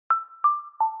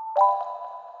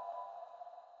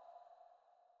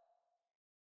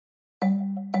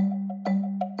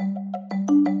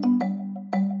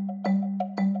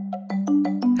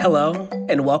Hello,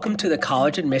 and welcome to the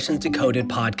College Admissions Decoded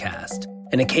podcast,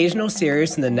 an occasional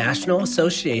series from the National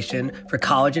Association for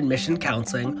College Admission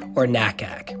Counseling, or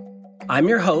NACAC. I'm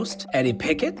your host, Eddie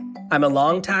Pickett. I'm a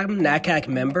longtime NACAC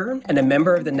member and a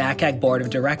member of the NACAC Board of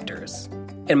Directors.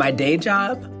 In my day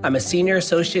job, I'm a Senior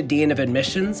Associate Dean of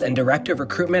Admissions and Director of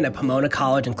Recruitment at Pomona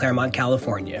College in Claremont,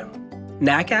 California.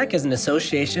 NACAC is an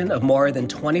association of more than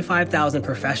 25,000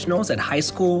 professionals at high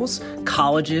schools,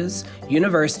 colleges,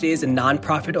 universities, and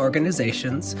nonprofit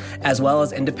organizations, as well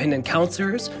as independent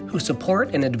counselors who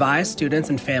support and advise students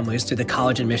and families through the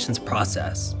college admissions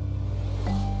process.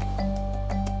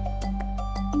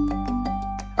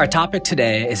 Our topic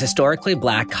today is historically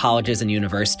Black colleges and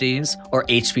universities, or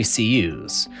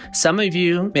HBCUs. Some of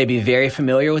you may be very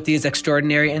familiar with these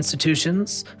extraordinary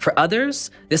institutions. For others,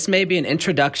 this may be an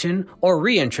introduction or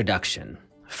reintroduction.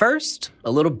 First, a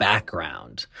little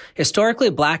background. Historically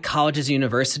Black colleges and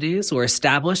universities were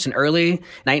established in early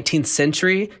 19th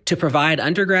century to provide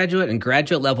undergraduate and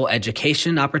graduate level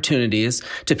education opportunities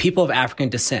to people of African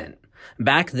descent.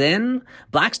 Back then,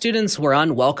 Black students were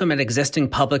unwelcome at existing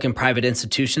public and private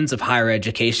institutions of higher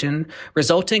education,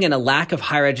 resulting in a lack of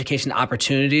higher education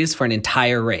opportunities for an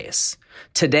entire race.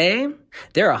 Today,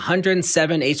 there are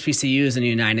 107 HBCUs in the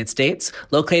United States,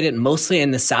 located mostly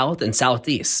in the South and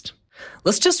Southeast.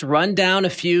 Let's just run down a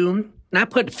few, and I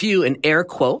put few in air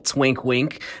quotes, wink,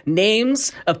 wink,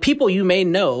 names of people you may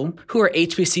know who are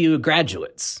HBCU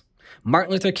graduates.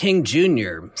 Martin Luther King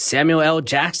Jr., Samuel L.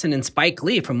 Jackson and Spike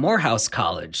Lee from Morehouse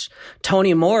College,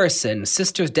 Toni Morrison,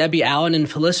 sisters Debbie Allen and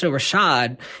Phylicia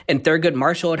Rashad, and Thurgood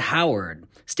Marshall at Howard,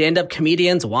 stand-up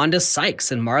comedians Wanda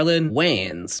Sykes and Marlon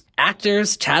Wayans,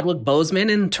 actors Chadwick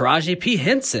Boseman and Taraji P.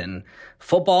 Henson,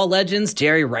 football legends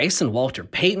Jerry Rice and Walter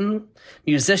Payton,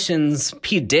 musicians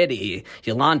P. Diddy,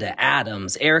 Yolanda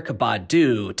Adams, Erykah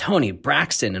Badu, Toni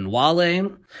Braxton and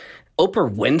Wale,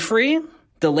 Oprah Winfrey,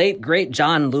 the late, great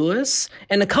John Lewis,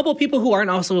 and a couple people who aren't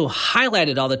also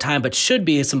highlighted all the time, but should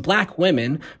be, some Black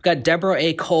women. We've got Deborah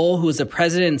A. Cole, who is the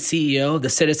president and CEO of the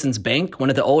Citizens Bank,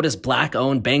 one of the oldest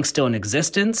Black-owned banks still in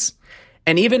existence.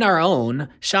 And even our own,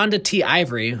 Shonda T.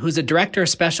 Ivory, who's a director of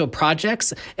special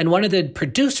projects and one of the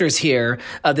producers here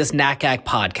of this NACAC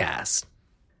podcast.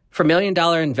 From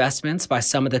million-dollar investments by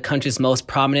some of the country's most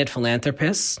prominent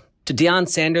philanthropists, to Deion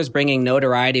Sanders bringing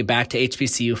notoriety back to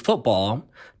HBCU football,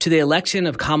 to the election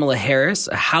of Kamala Harris,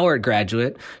 a Howard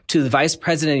graduate, to the Vice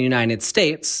President of the United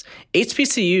States,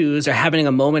 HBCUs are having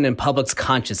a moment in public's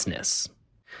consciousness.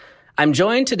 I'm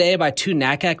joined today by two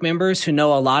NACAC members who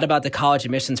know a lot about the college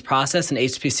admissions process and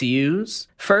HBCUs.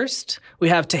 First, we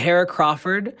have Tahara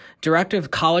Crawford, Director of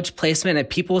College Placement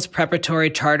at People's Preparatory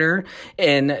Charter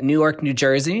in Newark, New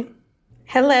Jersey.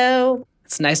 Hello.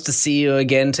 It's nice to see you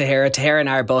again, Tahara. Tahara and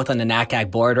I are both on the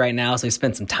NACAC board right now, so we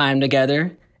spent some time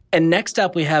together. And next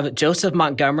up, we have Joseph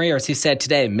Montgomery, or as he said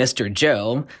today, Mr.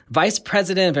 Joe, Vice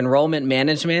President of Enrollment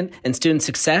Management and Student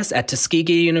Success at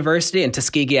Tuskegee University in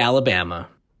Tuskegee, Alabama.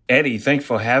 Eddie, thanks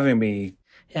for having me.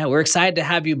 Yeah, we're excited to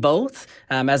have you both.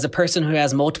 As a person who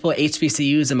has multiple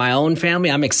HBCUs in my own family,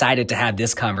 I'm excited to have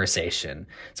this conversation.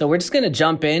 So we're just going to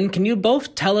jump in. Can you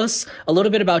both tell us a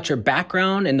little bit about your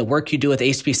background and the work you do with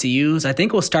HBCUs? I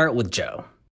think we'll start with Joe.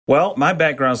 Well, my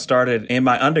background started in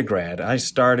my undergrad. I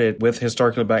started with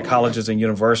historically Black colleges and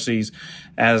universities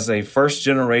as a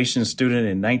first-generation student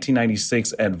in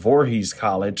 1996 at Voorhees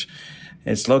College.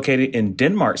 It's located in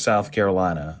Denmark, South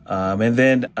Carolina. And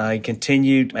then I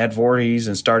continued at Voorhees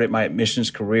and started my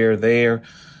admissions career there.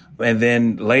 And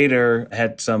then later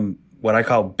had some what I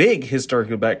call big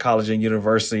historically Black college and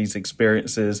universities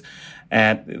experiences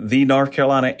at the North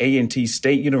Carolina A&T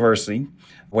State University,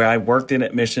 where I worked in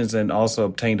admissions and also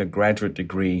obtained a graduate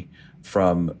degree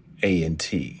from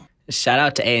A&T. Shout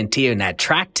out to A&T and that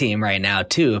track team right now,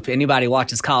 too. If anybody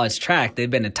watches college track, they've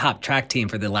been a top track team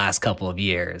for the last couple of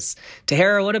years.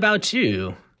 Tahara, what about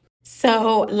you?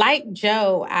 So, like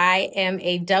Joe, I am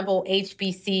a double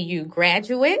HBCU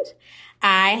graduate.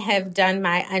 I have done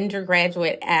my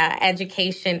undergraduate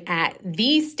education at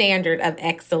the Standard of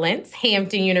Excellence,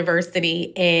 Hampton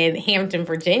University in Hampton,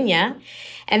 Virginia,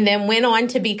 and then went on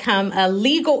to become a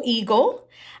legal eagle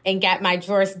and got my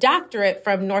Juris Doctorate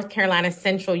from North Carolina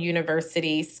Central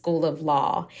University School of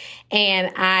Law.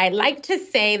 And I like to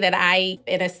say that I,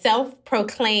 in a self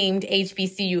self-proclaimed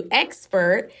HBCU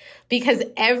expert because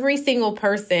every single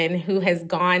person who has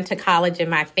gone to college in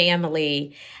my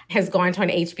family has gone to an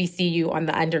HBCU on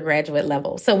the undergraduate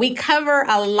level. So we cover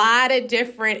a lot of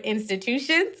different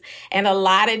institutions and a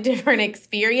lot of different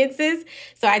experiences.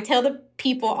 So I tell the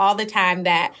people all the time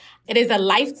that it is a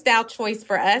lifestyle choice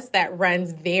for us that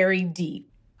runs very deep.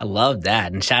 I love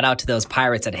that. And shout out to those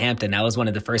Pirates at Hampton. That was one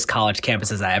of the first college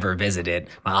campuses I ever visited.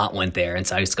 My aunt went there, and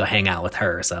so I used to go hang out with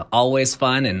her. So always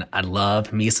fun, and I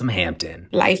love me some Hampton.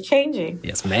 Life-changing.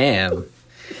 Yes, ma'am.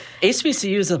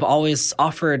 HBCUs have always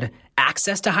offered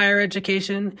access to higher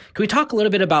education. Can we talk a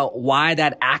little bit about why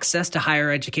that access to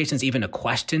higher education is even a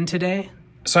question today?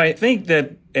 So I think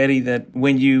that, Eddie, that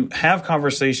when you have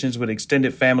conversations with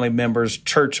extended family members,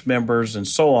 church members, and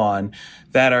so on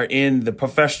that are in the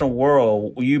professional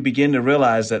world, you begin to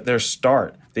realize that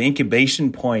the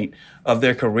incubation point of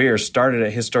their career started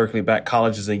at historically black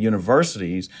colleges and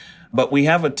universities. But we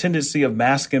have a tendency of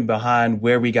masking behind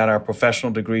where we got our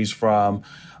professional degrees from,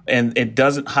 and it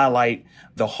doesn't highlight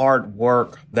the hard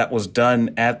work that was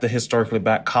done at the historically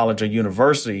black college or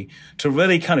university to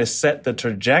really kind of set the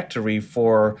trajectory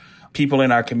for people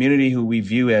in our community who we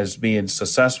view as being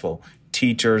successful,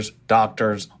 teachers,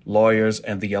 doctors, lawyers,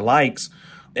 and the likes.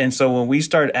 And so when we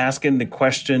start asking the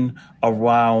question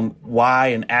around why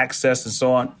and access and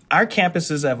so on, our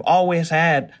campuses have always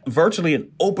had virtually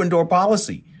an open door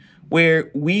policy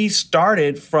where we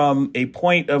started from a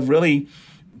point of really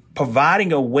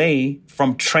providing a way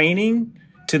from training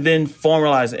to then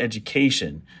formalize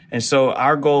education. And so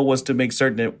our goal was to make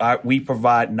certain that we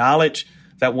provide knowledge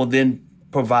that will then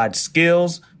provide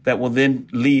skills that will then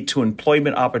lead to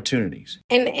employment opportunities.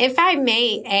 And if I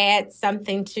may add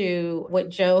something to what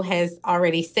Joe has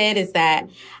already said, is that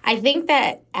I think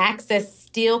that access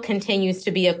still continues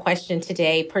to be a question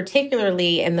today,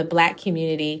 particularly in the Black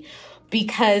community,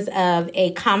 because of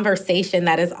a conversation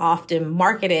that is often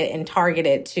marketed and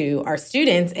targeted to our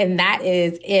students, and that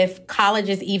is if college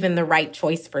is even the right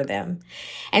choice for them.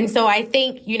 And so I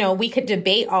think, we could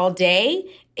debate all day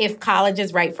if college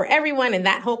is right for everyone and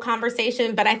that whole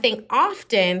conversation, but I think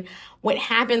often what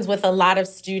happens with a lot of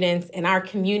students in our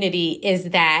community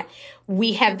is that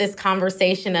we have this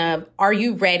conversation of, are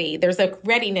you ready? There's a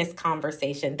readiness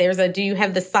conversation. Do you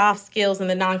have the soft skills and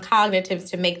the non-cognitives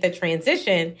to make the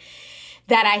transition?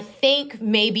 That I think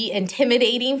may be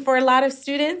intimidating for a lot of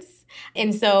students.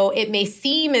 And so it may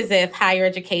seem as if higher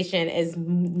education is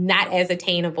not as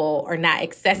attainable or not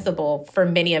accessible for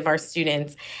many of our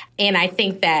students. And I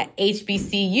think that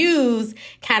HBCUs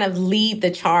kind of lead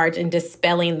the charge in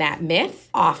dispelling that myth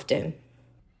often.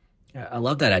 I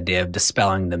love that idea of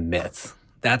dispelling the myth.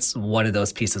 That's one of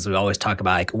those pieces we always talk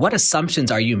about. Like, what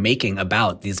assumptions are you making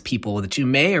about these people that you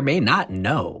may or may not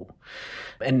know?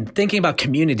 And thinking about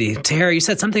community, Tara, you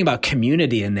said something about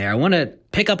community in there. I want to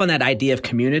pick up on that idea of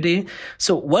community.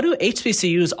 So what do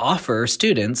HBCUs offer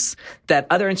students that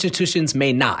other institutions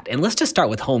may not? And let's just start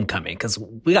with homecoming, because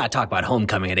we got to talk about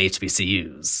homecoming at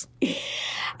HBCUs.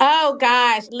 Oh,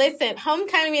 gosh. Listen,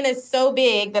 homecoming is so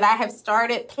big that I have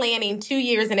started planning 2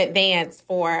 years in advance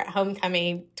for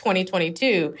homecoming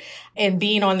 2022 and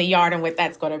being on the yard and what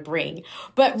that's going to bring.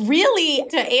 But really,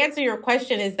 to answer your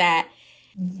question is that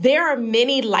there are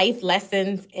many life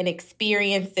lessons and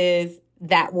experiences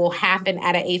that will happen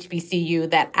at a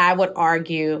HBCU that I would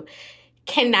argue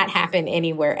cannot happen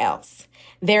anywhere else.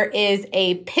 There is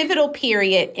a pivotal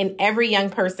period in every young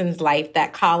person's life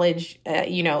that college,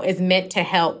 is meant to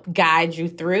help guide you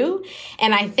through.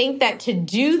 And I think that to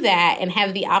do that and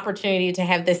have the opportunity to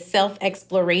have this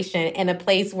self-exploration in a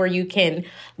place where you can,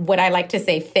 what I like to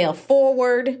say, fail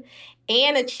forward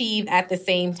and achieve at the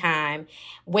same time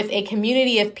with a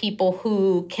community of people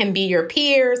who can be your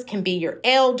peers, can be your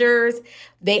elders.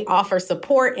 They offer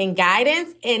support and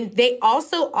guidance, and they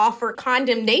also offer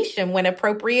condemnation when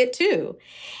appropriate too.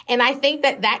 And I think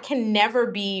that can never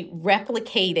be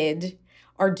replicated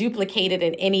or duplicated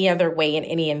in any other way in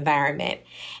any environment.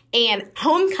 And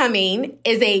homecoming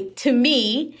is to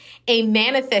me, a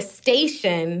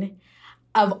manifestation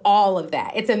of all of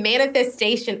that. It's a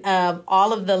manifestation of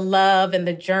all of the love and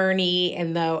the journey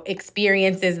and the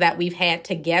experiences that we've had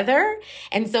together.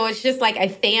 And so it's just like a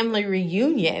family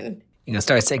reunion. You gonna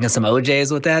start singing some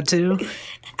OJs with that too?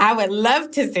 I would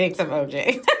love to sing some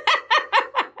OJs.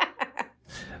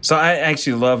 So I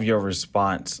actually love your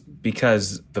response,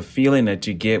 because the feeling that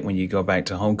you get when you go back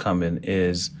to homecoming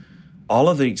is all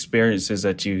of the experiences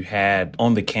that you had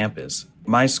on the campus.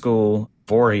 My school,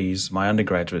 Voorhees, my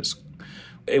undergraduate school,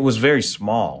 it was very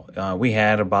small. We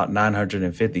had about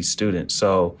 950 students.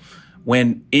 So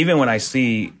even when I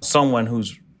see someone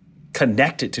who's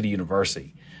connected to the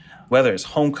university, whether it's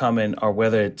homecoming or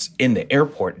whether it's in the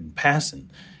airport and passing.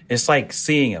 It's like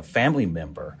seeing a family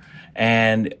member.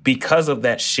 And because of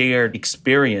that shared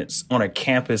experience on a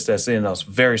campus that's in a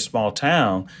very small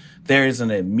town, there is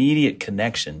an immediate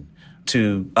connection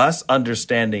to us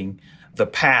understanding the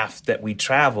path that we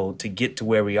travel to get to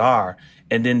where we are,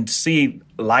 and then see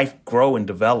life grow and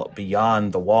develop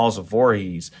beyond the walls of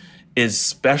Voorhees is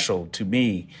special to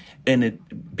me. And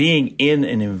it being in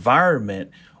an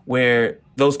environment where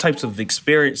those types of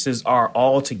experiences are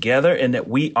all together and that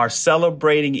we are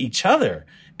celebrating each other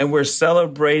and we're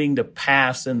celebrating the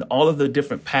past and all of the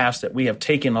different paths that we have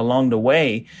taken along the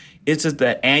way. It's just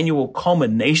the annual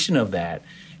culmination of that.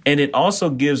 And it also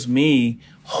gives me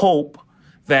hope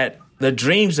that the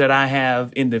dreams that I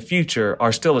have in the future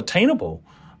are still attainable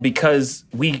because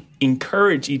we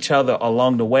encourage each other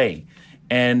along the way.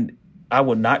 And I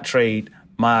would not trade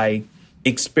my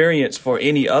experience for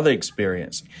any other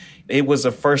experience. It was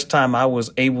the first time I was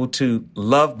able to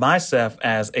love myself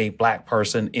as a Black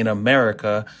person in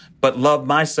America, but love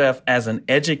myself as an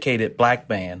educated Black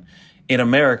man in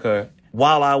America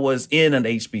while I was in an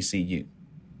HBCU.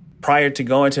 Prior to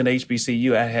going to an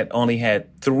HBCU, I had only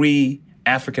had 3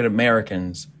 African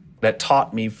Americans that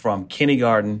taught me from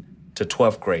kindergarten to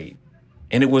 12th grade.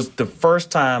 And it was the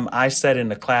first time I sat in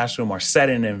the classroom or sat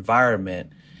in an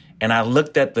environment and I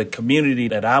looked at the community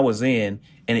that I was in,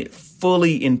 and it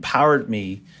fully empowered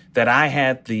me that I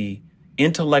had the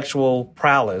intellectual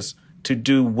prowess to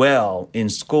do well in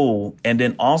school and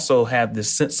then also have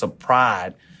this sense of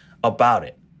pride about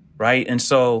it, right? And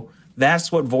so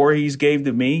that's what Voorhees gave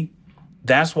to me.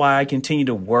 That's why I continue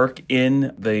to work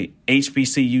in the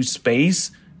HBCU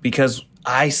space, because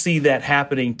I see that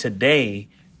happening today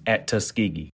at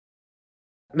Tuskegee.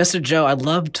 Mr. Joe, I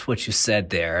loved what you said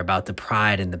there about the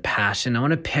pride and the passion. I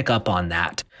want to pick up on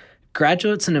that.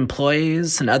 Graduates and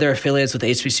employees and other affiliates with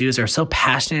HBCUs are so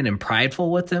passionate and prideful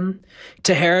with them.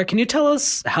 Tahera, can you tell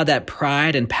us how that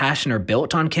pride and passion are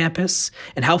built on campus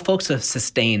and how folks have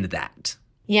sustained that?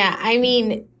 Yeah, I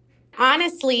mean,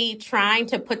 honestly, trying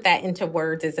to put that into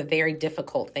words is a very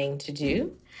difficult thing to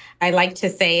do. I like to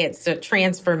say it's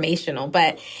transformational,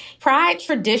 but pride,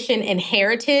 tradition, and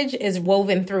heritage is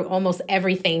woven through almost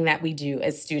everything that we do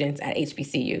as students at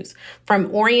HBCUs,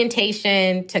 from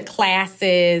orientation to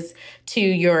classes to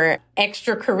your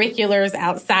extracurriculars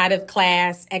outside of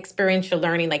class, experiential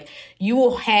learning. Like, you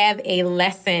will have a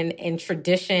lesson in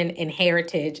tradition and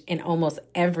heritage in almost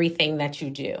everything that you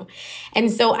do.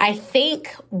 And so I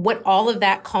think what all of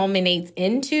that culminates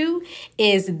into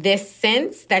is this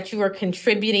sense that you are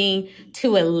contributing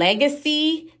to a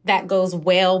legacy that goes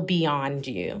well beyond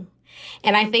you.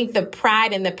 And I think the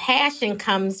pride and the passion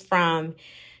comes from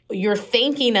you're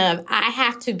thinking of, I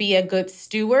have to be a good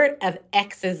steward of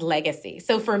X's legacy.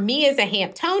 So for me as a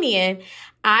Hamptonian,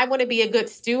 I want to be a good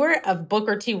steward of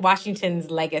Booker T.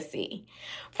 Washington's legacy.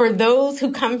 For those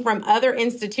who come from other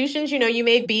institutions, you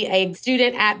may be a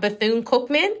student at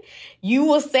Bethune-Cookman. You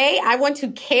will say, I want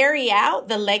to carry out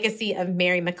the legacy of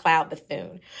Mary McLeod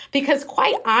Bethune. Because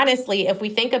quite honestly, if we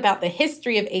think about the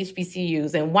history of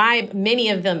HBCUs and why many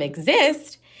of them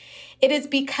exist, it is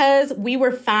because we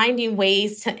were finding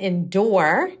ways to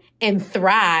endure and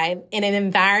thrive in an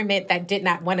environment that did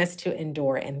not want us to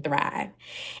endure and thrive.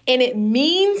 And it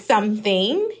means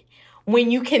something when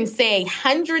you can say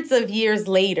hundreds of years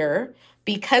later,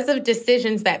 because of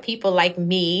decisions that people like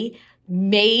me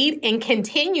made and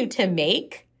continue to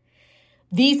make,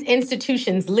 these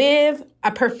institutions live.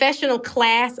 A professional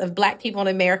class of Black people in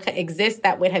America exists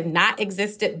that would have not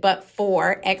existed but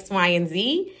for X, Y, and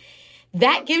Z.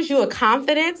 That gives you a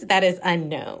confidence that is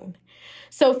unknown.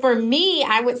 So for me,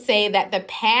 I would say that the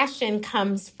passion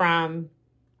comes from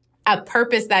a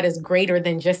purpose that is greater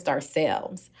than just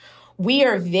ourselves. We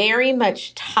are very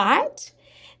much taught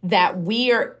that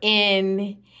we are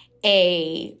in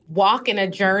a walk and a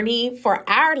journey for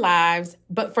our lives,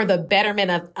 but for the betterment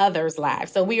of others'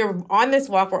 lives. So we are on this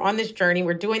walk, we're on this journey,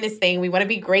 we're doing this thing, we want to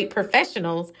be great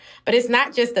professionals, but it's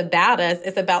not just about us,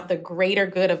 it's about the greater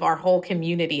good of our whole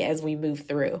community as we move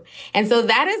through. And so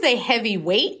that is a heavy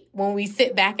weight when we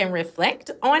sit back and reflect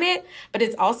on it, but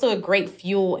it's also a great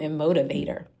fuel and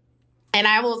motivator. And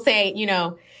I will say,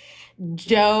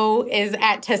 Joe is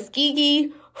at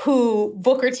Tuskegee, who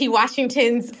Booker T.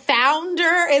 Washington's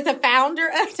founder is a founder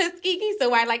of Tuskegee.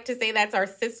 So I like to say that's our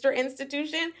sister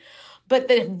institution. But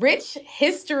the rich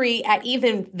history at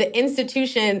even the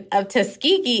institution of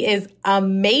Tuskegee is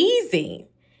amazing.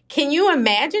 Can you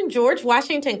imagine George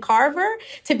Washington Carver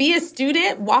to be a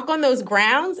student, walk on those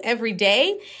grounds every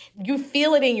day? You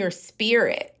feel it in your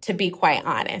spirit, to be quite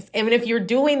honest. And if you're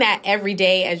doing that every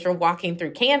day as you're walking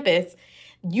through campus,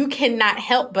 you cannot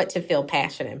help but to feel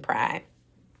passion and pride.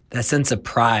 That sense of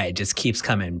pride just keeps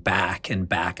coming back and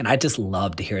back. And I just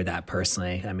love to hear that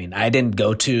personally. I mean, I didn't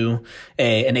go to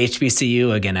an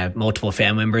HBCU. Again, I have multiple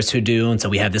family members who do. And so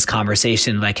we have this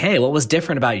conversation like, hey, what was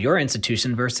different about your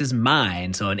institution versus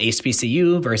mine? So an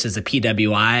HBCU versus a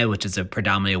PWI, which is a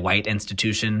predominantly white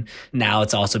institution. Now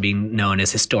it's also being known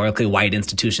as historically white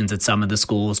institutions at some of the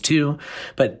schools too.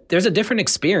 But there's a different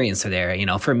experience there. You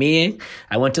know, for me,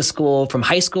 I went to school from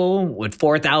high school with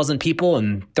 4,000 people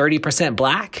and 30%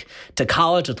 Black, to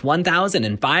college with 1,000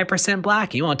 and 5%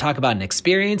 Black. You want to talk about an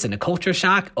experience and a culture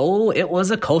shock? Oh, it was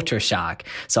a culture shock.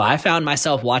 So I found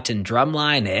myself watching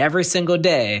Drumline every single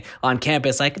day on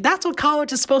campus. Like, that's what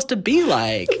college is supposed to be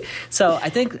like. So I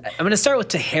think I'm going to start with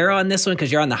Tahera on this one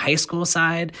because you're on the high school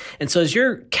side. And so as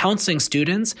you're counseling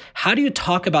students, how do you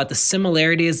talk about the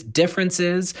similarities,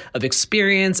 differences of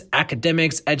experience,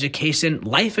 academics, education,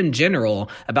 life in general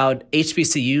about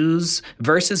HBCUs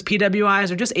versus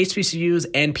PWIs, or just HBCUs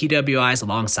and PWIs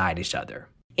alongside each other?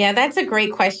 Yeah, that's a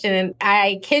great question. And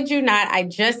I kid you not, I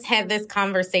just had this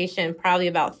conversation probably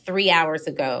about 3 hours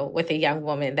ago with a young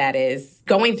woman that is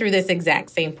going through this exact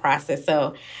same process.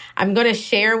 So I'm going to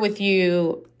share with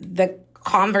you the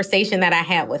conversation that I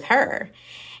had with her.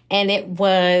 And it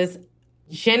was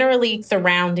generally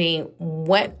surrounding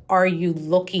what are you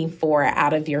looking for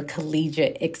out of your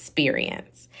collegiate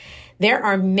experience? There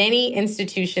are many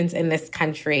institutions in this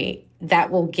country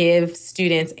that will give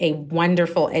students a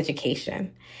wonderful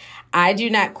education. I do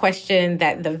not question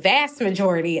that the vast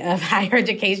majority of higher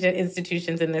education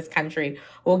institutions in this country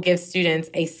will give students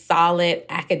a solid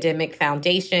academic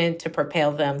foundation to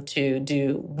propel them to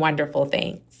do wonderful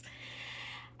things.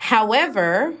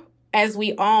 However, as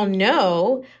we all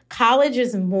know, college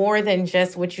is more than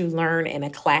just what you learn in a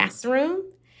classroom.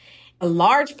 A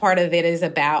large part of it is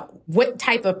about what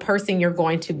type of person you're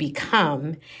going to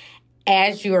become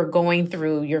as you are going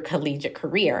through your collegiate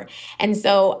career. And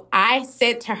so I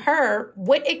said to her,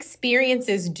 what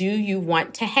experiences do you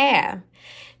want to have?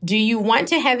 Do you want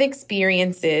to have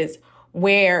experiences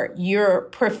where your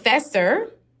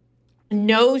professor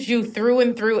knows you through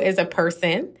and through as a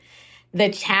person, the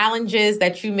challenges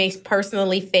that you may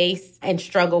personally face and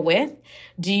struggle with?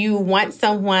 Do you want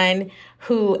someone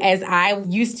who, as I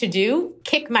used to do,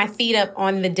 kick my feet up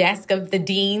on the desk of the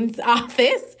dean's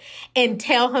office and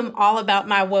tell him all about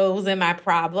my woes and my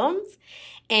problems?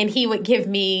 And he would give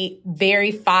me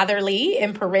very fatherly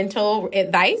and parental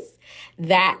advice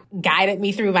that guided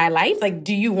me through my life. Like,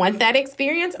 do you want that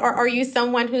experience? Or are you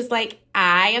someone who's like,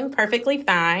 I am perfectly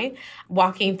fine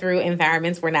walking through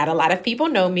environments where not a lot of people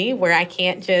know me, where I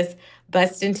can't just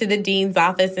bust into the dean's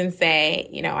office and say,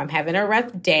 you know, I'm having a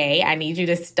rough day. I need you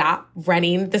to stop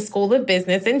running the School of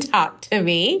Business and talk to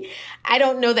me. I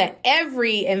don't know that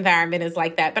every environment is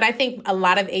like that, but I think a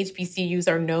lot of HBCUs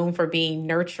are known for being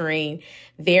nurturing,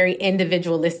 very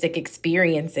individualistic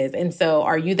experiences. And so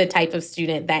are you the type of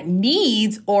student that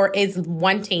needs or is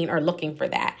wanting or looking for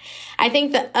that? I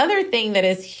think the other thing that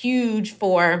is huge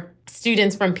for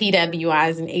students from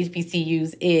PWIs and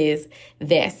HBCUs is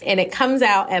this, and it comes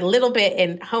out a little bit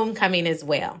in homecoming as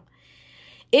well.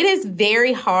 It is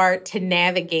very hard to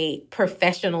navigate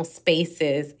professional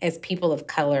spaces as people of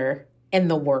color in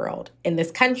the world, in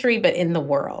this country, but in the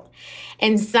world.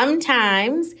 And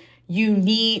sometimes you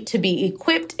need to be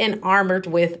equipped and armored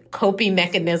with coping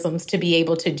mechanisms to be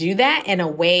able to do that in a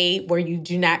way where you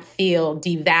do not feel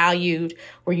devalued,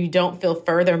 where you don't feel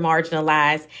further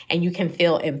marginalized, and you can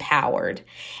feel empowered.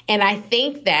 And I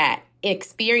think that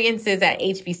experiences at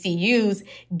HBCUs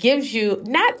gives you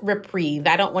not reprieve,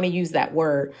 I don't want to use that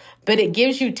word, but it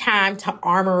gives you time to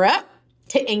armor up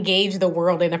to engage the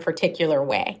world in a particular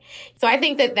way. So I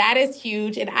think that that is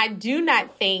huge. And I do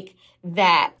not think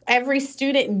that every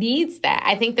student needs that.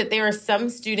 I think that there are some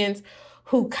students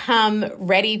who come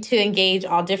ready to engage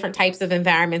all different types of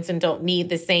environments and don't need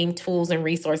the same tools and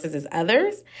resources as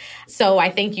others. So I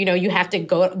think, you know, you have to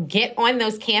go get on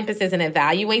those campuses and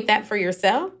evaluate that for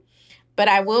yourself. But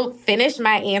I will finish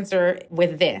my answer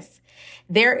with this.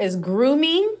 There is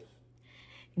grooming,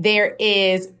 there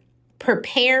is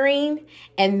preparing,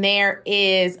 and there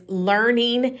is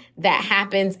learning that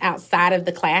happens outside of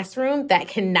the classroom that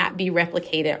cannot be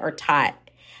replicated or taught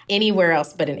anywhere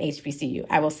else but in HBCU.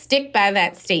 I will stick by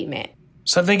that statement.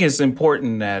 So I think it's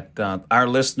important that our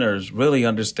listeners really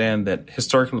understand that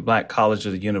historically Black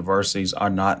colleges and universities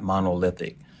are not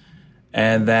monolithic,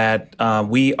 and that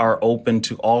we are open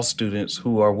to all students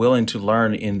who are willing to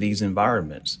learn in these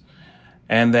environments.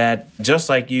 And that just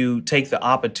like you take the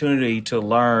opportunity to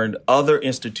learn other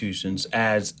institutions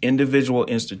as individual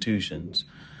institutions,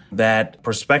 that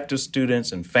prospective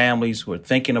students and families who are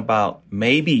thinking about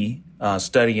maybe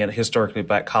studying at historically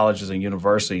Black colleges and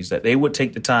universities, that they would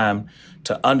take the time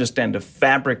to understand the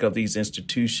fabric of these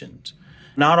institutions.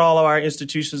 Not all of our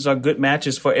institutions are good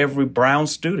matches for every Brown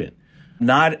student.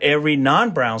 Not every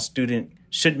non-Brown student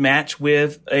should match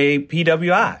with a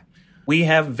PWI. We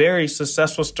have very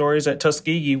successful stories at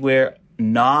Tuskegee where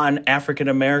non-African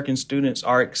American students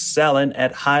are excelling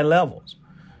at high levels.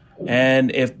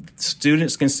 And if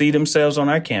students can see themselves on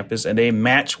our campus and they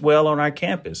match well on our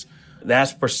campus,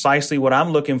 that's precisely what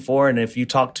I'm looking for. And if you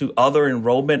talk to other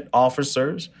enrollment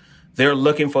officers, they're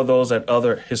looking for those at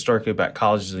other historically Black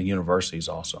colleges and universities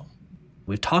also.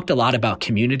 We've talked a lot about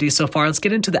community so far. Let's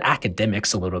get into the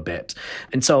academics a little bit.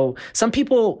 And so some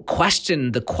people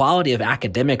question the quality of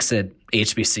academics at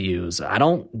HBCUs. I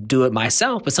don't do it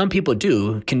myself, but some people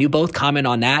do. Can you both comment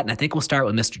on that? And I think we'll start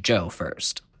with Mr. Joe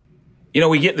first. You know,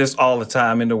 we get this all the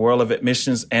time in the world of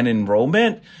admissions and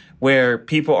enrollment, where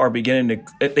people are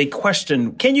they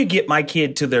question, can you get my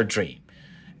kid to their dream?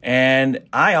 And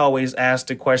I always ask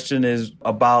the question is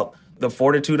about the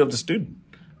fortitude of the student,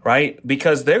 right?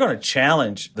 Because they're going to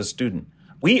challenge the student.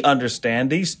 We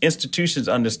understand, these institutions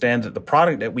understand that the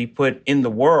product that we put in the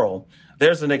world,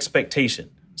 there's an expectation.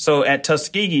 So at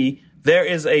Tuskegee, there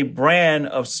is a brand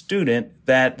of student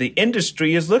that the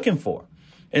industry is looking for.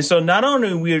 And so not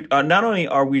only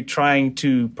are we trying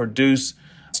to produce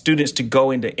students to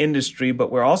go into industry, but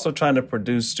we're also trying to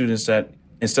produce students that,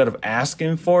 instead of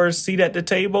asking for a seat at the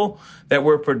table, that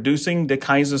we're producing the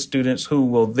kinds of students who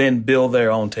will then build their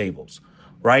own tables,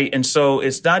 right? And so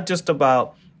it's not just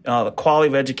about the quality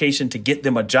of education to get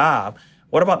them a job.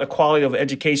 What about the quality of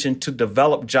education to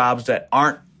develop jobs that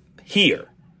aren't here,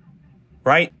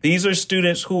 right? These are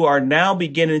students who are now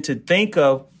beginning to think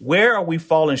of where are we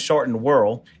falling short in the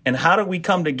world and how do we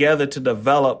come together to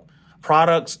develop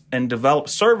products and develop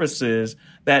services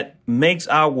that makes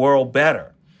our world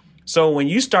better. So when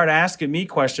you start asking me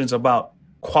questions about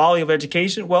quality of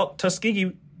education, well,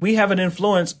 Tuskegee, we have an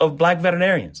influence of Black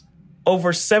veterinarians.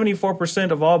 Over 74%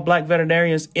 of all Black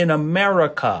veterinarians in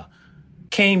America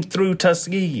came through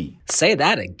Tuskegee. Say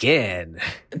that again.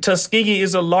 Tuskegee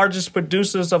is the largest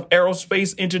producers of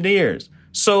aerospace engineers.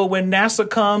 So when NASA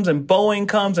comes and Boeing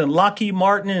comes and Lockheed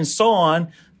Martin and so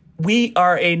on, we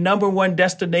are a number one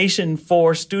destination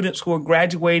for students who are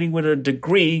graduating with a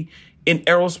degree in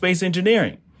aerospace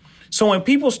engineering. So when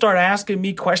people start asking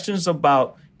me questions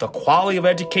about the quality of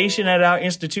education at our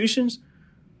institutions,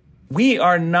 we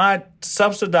are not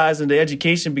subsidizing the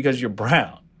education because you're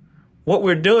brown. What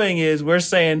we're doing is we're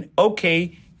saying,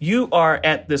 okay, you are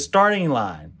at the starting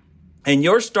line, and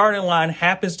your starting line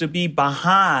happens to be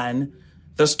behind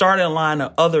the starting line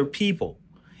of other people.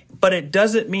 But it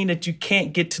doesn't mean that you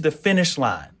can't get to the finish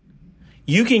line.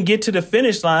 You can get to the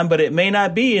finish line, but it may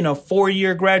not be in a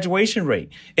 4-year graduation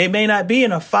rate. It may not be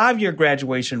in a 5-year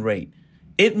graduation rate.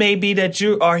 It may be that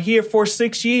you are here for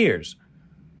 6 years.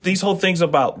 These whole things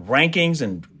about rankings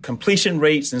and completion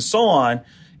rates and so on,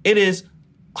 it is,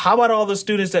 how about all the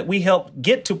students that we help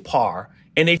get to par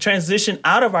and they transition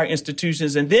out of our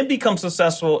institutions and then become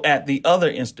successful at the other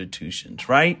institutions,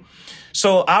 right?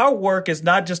 So our work is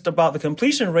not just about the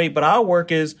completion rate, but our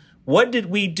work is, what did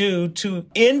we do to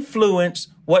influence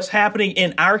what's happening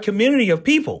in our community of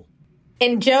people?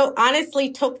 And Joe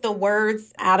honestly took the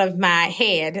words out of my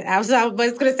head. I was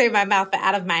going to say my mouth, but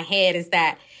out of my head, is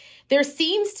that there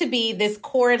seems to be this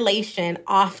correlation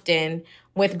often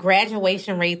with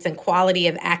graduation rates and quality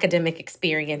of academic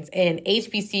experience. And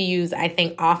HBCUs, I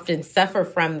think, often suffer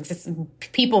from just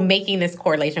people making this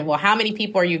correlation. Well, how many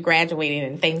people are you graduating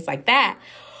and things like that?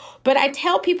 But I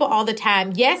tell people all the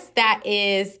time, yes, that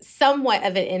is somewhat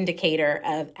of an indicator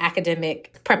of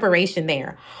academic preparation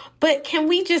there. But can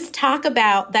we just talk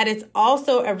about that it's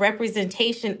also a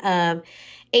representation of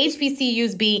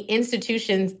HBCUs being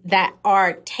institutions that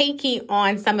are taking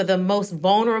on some of the most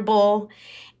vulnerable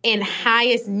and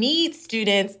highest need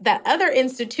students that other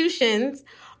institutions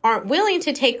aren't willing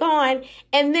to take on,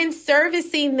 and then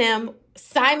servicing them,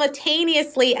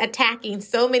 simultaneously attacking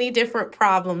so many different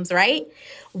problems, right?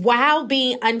 While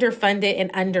being underfunded and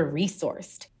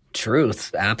under-resourced.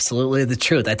 Truth. Absolutely the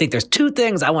truth. I think there's two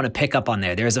things I want to pick up on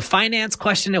there. There's a finance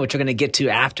question, which we're going to get to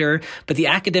after, but the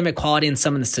academic quality and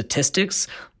some of the statistics,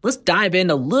 let's dive in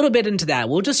a little bit into that.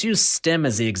 We'll just use STEM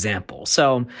as the example.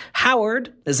 So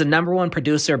Howard is the number one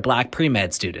producer of Black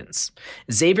pre-med students.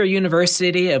 Xavier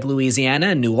University of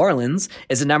Louisiana in New Orleans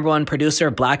is the number one producer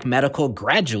of Black medical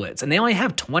graduates, and they only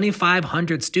have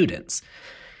 2,500 students.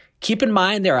 Keep in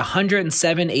mind there are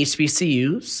 107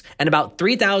 HBCUs and about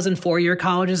 3,000 four-year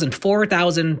colleges and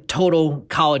 4,000 total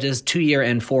colleges, 2-year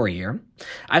and 4-year.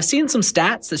 I've seen some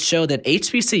stats that show that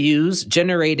HBCUs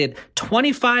generated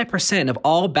 25% of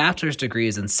all bachelor's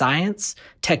degrees in science,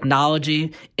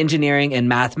 technology, engineering, and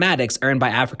mathematics earned by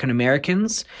African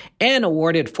Americans, and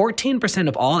awarded 14%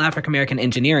 of all African American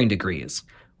engineering degrees.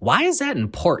 Why is that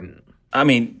important? I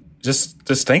mean, just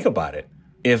think about it.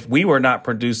 If we were not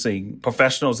producing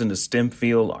professionals in the STEM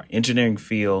field or engineering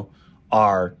field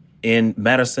or in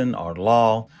medicine or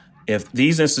law, if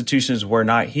these institutions were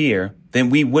not here, then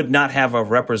we would not have a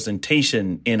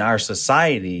representation in our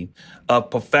society of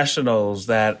professionals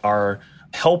that are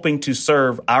helping to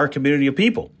serve our community of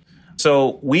people.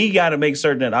 So we got to make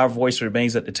certain that our voice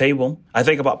remains at the table. I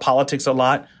think about politics a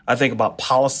lot. I think about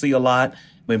policy a lot.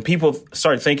 When people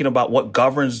start thinking about what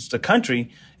governs the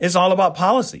country, it's all about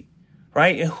policy,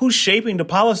 right? And who's shaping the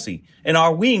policy? And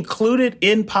are we included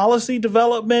in policy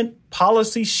development,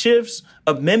 policy shifts,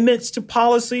 amendments to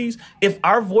policies? If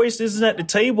our voice isn't at the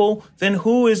table, then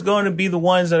who is going to be the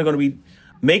ones that are going to be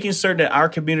making certain that our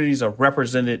communities are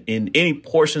represented in any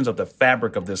portions of the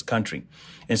fabric of this country?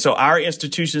 And so our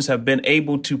institutions have been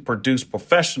able to produce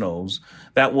professionals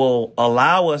that will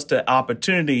allow us the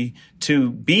opportunity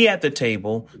to be at the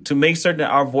table, to make certain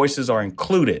that our voices are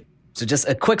included. So just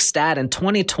a quick stat, in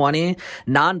 2020,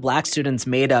 non-Black students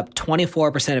made up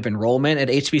 24% of enrollment at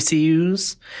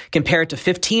HBCUs, compared to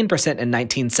 15% in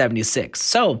 1976.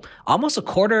 So almost a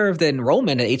quarter of the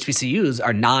enrollment at HBCUs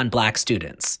are non-Black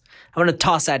students. I want to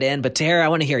toss that in, but Tahira, I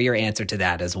want to hear your answer to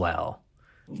that as well.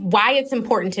 Why it's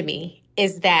important to me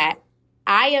is that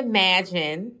I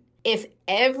imagine if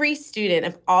every student,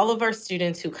 if all of our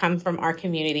students who come from our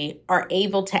community are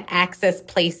able to access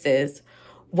places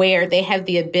where they have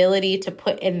the ability to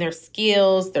put in their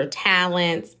skills, their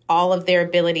talents, all of their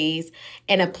abilities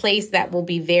in a place that will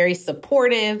be very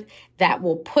supportive, that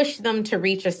will push them to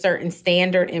reach a certain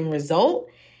standard and result,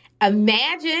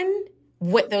 imagine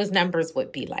what those numbers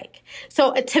would be like.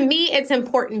 So to me, it's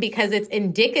important because it's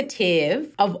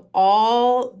indicative of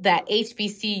all that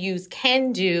HBCUs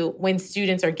can do when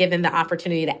students are given the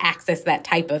opportunity to access that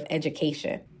type of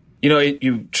education. You know,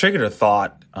 you triggered a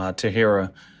thought,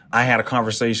 Tahira. I had a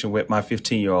conversation with my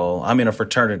 15-year-old. I'm in a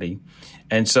fraternity.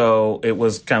 And so it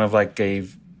was kind of like a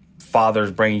father's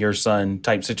bring your son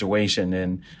type situation.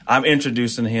 And I'm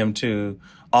introducing him to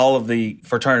all of the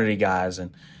fraternity guys.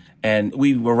 And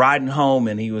we were riding home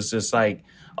and he was just like,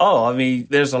 oh, I mean,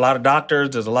 there's a lot of doctors,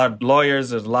 there's a lot of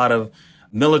lawyers, there's a lot of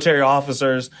military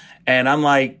officers. And I'm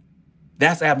like,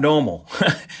 that's abnormal.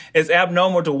 It's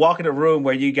abnormal to walk in a room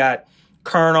where you got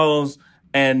colonels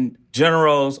and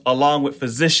generals, along with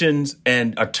physicians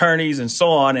and attorneys and so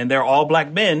on, and they're all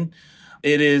Black men.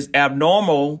 It is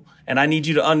abnormal, and I need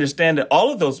you to understand that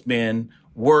all of those men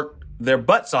worked their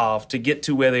butts off to get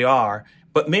to where they are.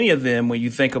 But many of them, when you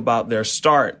think about their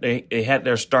start, they had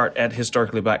their start at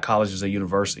historically Black colleges and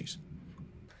universities.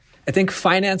 I think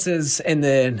finances in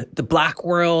the Black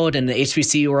world and the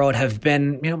HBCU world have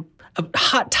been, a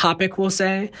hot topic, we'll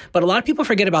say, but a lot of people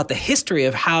forget about the history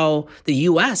of how the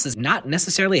U.S. has not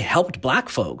necessarily helped Black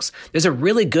folks. There's a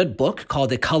really good book called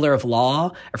The Color of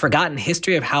Law, A Forgotten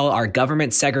History of How Our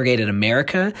Government Segregated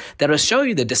America, that will show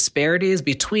you the disparities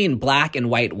between Black and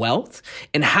white wealth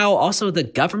and how also the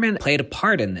government played a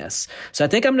part in this. So I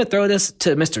think I'm going to throw this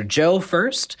to Mr. Joe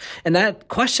first, and that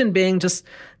question being just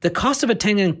the cost of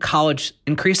attending college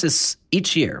increases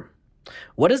each year.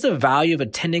 What is the value of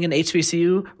attending an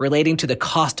HBCU relating to the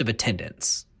cost of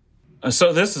attendance?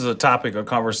 So this is a topic of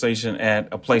conversation at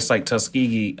a place like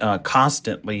Tuskegee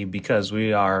constantly because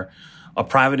we are a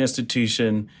private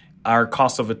institution. Our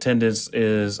cost of attendance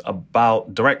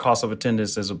direct cost of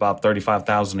attendance is about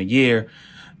 $35,000 a year.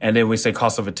 And then we say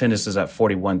cost of attendance is at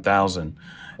 $41,000.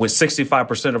 With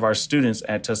 65% of our students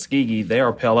at Tuskegee, they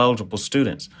are Pell eligible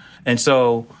students. And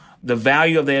so the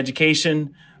value of the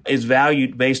education is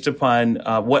valued based upon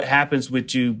what happens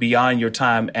with you beyond your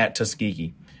time at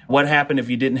Tuskegee. What happened if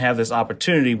you didn't have this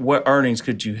opportunity? What earnings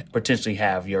could you potentially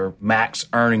have, your max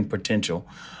earning potential?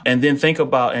 And then think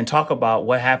about and talk about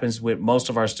what happens with most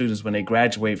of our students when they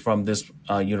graduate from this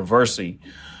university.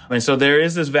 And so there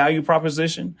is this value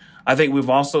proposition. I think we've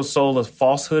also sold a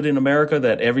falsehood in America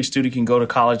that every student can go to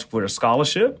college with a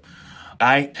scholarship.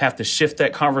 I have to shift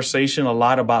that conversation a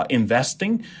lot about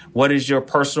investing. What is your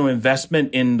personal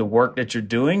investment in the work that you're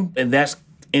doing? And that's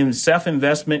in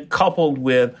self-investment coupled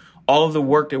with all of the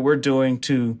work that we're doing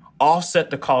to offset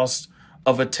the cost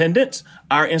of attendance.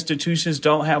 Our institutions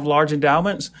don't have large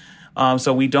endowments.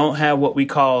 So we don't have what we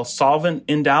call solvent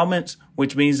endowments,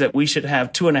 which means that we should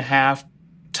have 2.5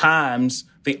 times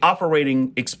the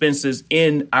operating expenses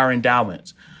in our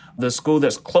endowments. The school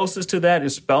that's closest to that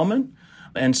is Spelman.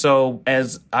 And so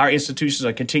as our institutions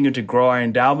are continuing to grow our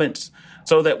endowments,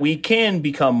 so that we can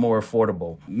become more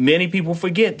affordable. Many people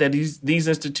forget that these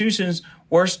institutions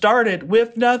were started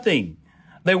with nothing.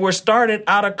 They were started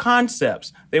out of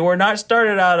concepts. They were not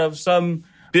started out of some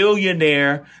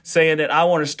billionaire saying that I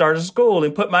want to start a school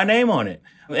and put my name on it.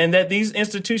 And that these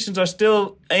institutions are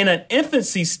still in an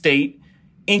infancy state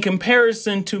in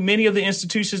comparison to many of the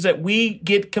institutions that we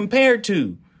get compared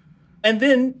to. And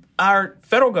then our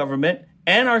federal government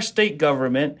and our state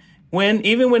government,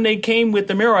 even when they came with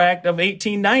the Murrow Act of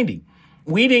 1890,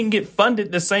 we didn't get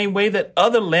funded the same way that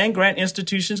other land-grant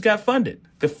institutions got funded.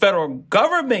 The federal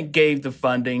government gave the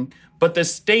funding, but the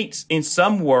states in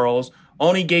some worlds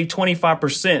only gave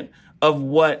 25% of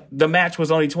what the match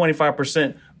was, only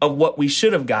 25% of what we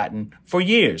should have gotten for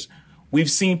years. We've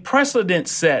seen precedent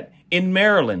set in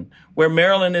Maryland, where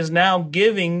Maryland is now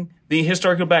giving the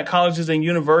historically black colleges and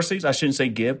universities, I shouldn't say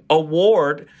give,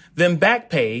 award them back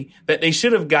pay that they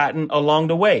should have gotten along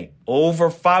the way. Over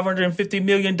 $550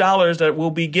 million that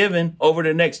will be given over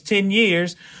the next 10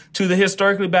 years to the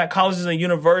historically black colleges and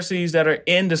universities that are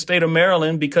in the state of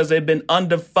Maryland because they've been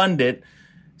underfunded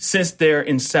since their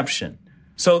inception.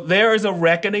 So there is a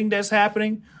reckoning that's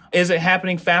happening. Is it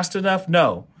happening fast enough?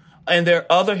 No. And there are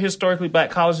other historically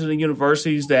black colleges and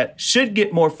universities that should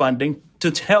get more funding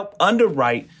to help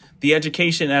underwrite the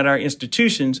education at our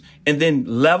institutions and then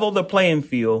level the playing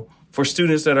field for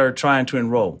students that are trying to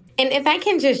enroll. And if I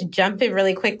can just jump in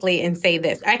really quickly and say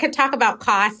this, I could talk about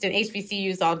cost and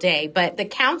HBCUs all day, but the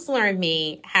counselor in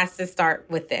me has to start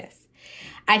with this.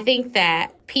 I think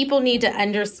that people need to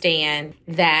understand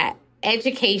that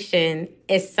education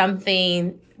is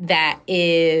something that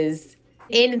is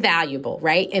invaluable,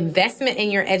 right? Investment in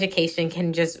your education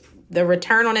the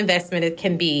return on investment, it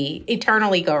can be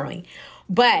eternally growing.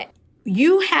 But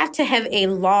you have to have a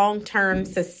long-term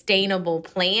sustainable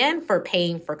plan for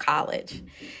paying for college.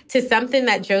 To something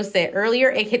that Joe said earlier,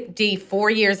 it could be 4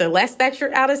 years or less that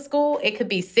you're out of school. It could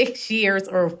be 6 years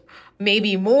or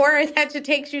maybe more that it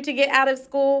takes you to get out of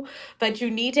school. But you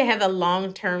need to have a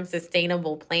long-term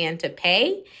sustainable plan to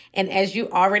pay. And as you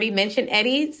already mentioned,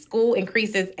 Eddie, school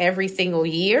increases every single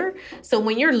year. So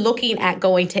when you're looking at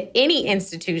going to any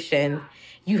institution,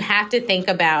 you have to think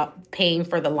about paying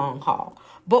for the long haul.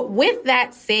 But with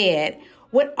that said,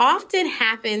 what often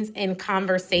happens in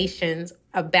conversations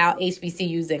about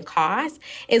HBCUs and costs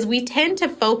is we tend to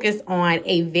focus on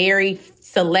a very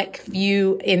select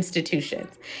few institutions.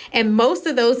 And most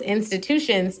of those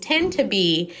institutions tend to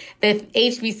be the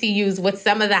HBCUs with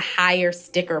some of the higher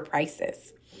sticker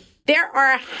prices. There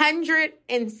are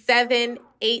 107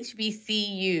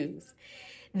 HBCUs.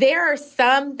 There are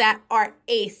some that are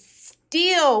a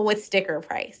steal with sticker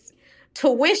price.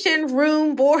 Tuition,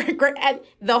 room, board,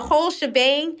 the whole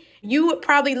shebang, you would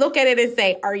probably look at it and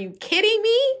say, are you kidding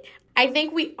me? I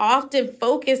think we often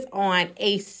focus on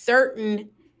a certain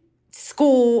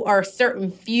school or certain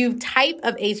few type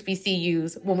of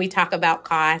HBCUs when we talk about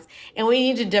costs. And we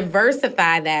need to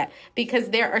diversify that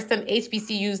because there are some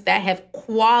HBCUs that have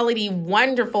quality,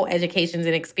 wonderful educations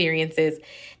and experiences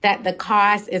that the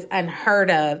cost is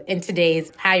unheard of in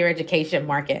today's higher education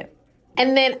market.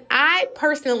 And then I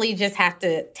personally just have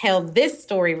to tell this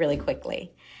story really quickly.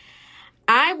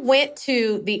 I went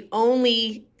to the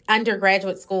only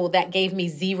undergraduate school that gave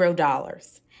me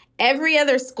 $0. Every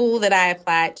other school that I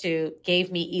applied to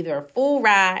gave me either a full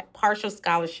ride, partial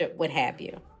scholarship, what have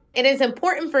you. It is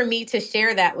important for me to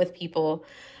share that with people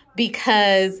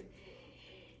because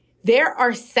there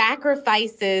are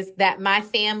sacrifices that my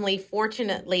family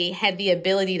fortunately had the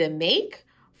ability to make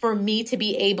for me to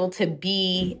be able to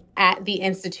be at the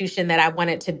institution that I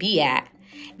wanted to be at.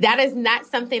 That is not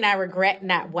something I regret,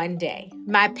 not one day.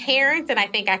 My parents, and I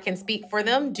think I can speak for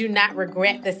them, do not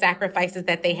regret the sacrifices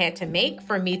that they had to make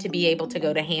for me to be able to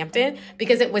go to Hampton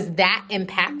because it was that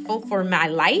impactful for my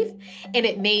life and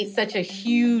it made such a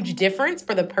huge difference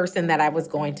for the person that I was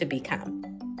going to become.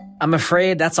 I'm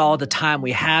afraid that's all the time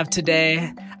we have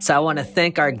today. So I want to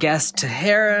thank our guests,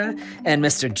 Tahera and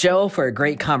Mr. Joe, for a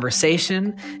great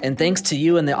conversation. And thanks to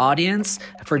you in the audience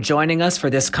for joining us for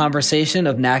this conversation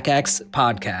of NACAC's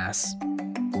podcast.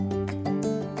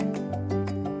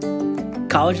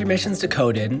 College Admissions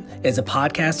Decoded is a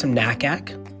podcast from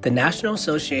NACAC, the National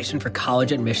Association for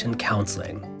College Admission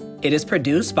Counseling. It is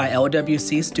produced by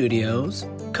LWC Studios.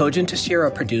 Kojin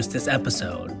Tashiro produced this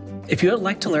episode. If you would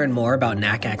like to learn more about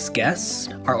NACAC's guests,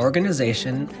 our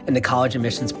organization, and the college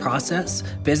admissions process,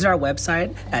 visit our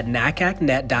website at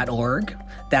nacacnet.org.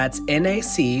 That's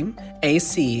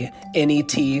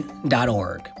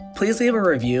NACACNET.org. Please leave a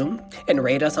review and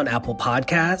rate us on Apple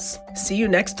Podcasts. See you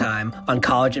next time on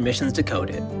College Admissions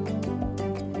Decoded.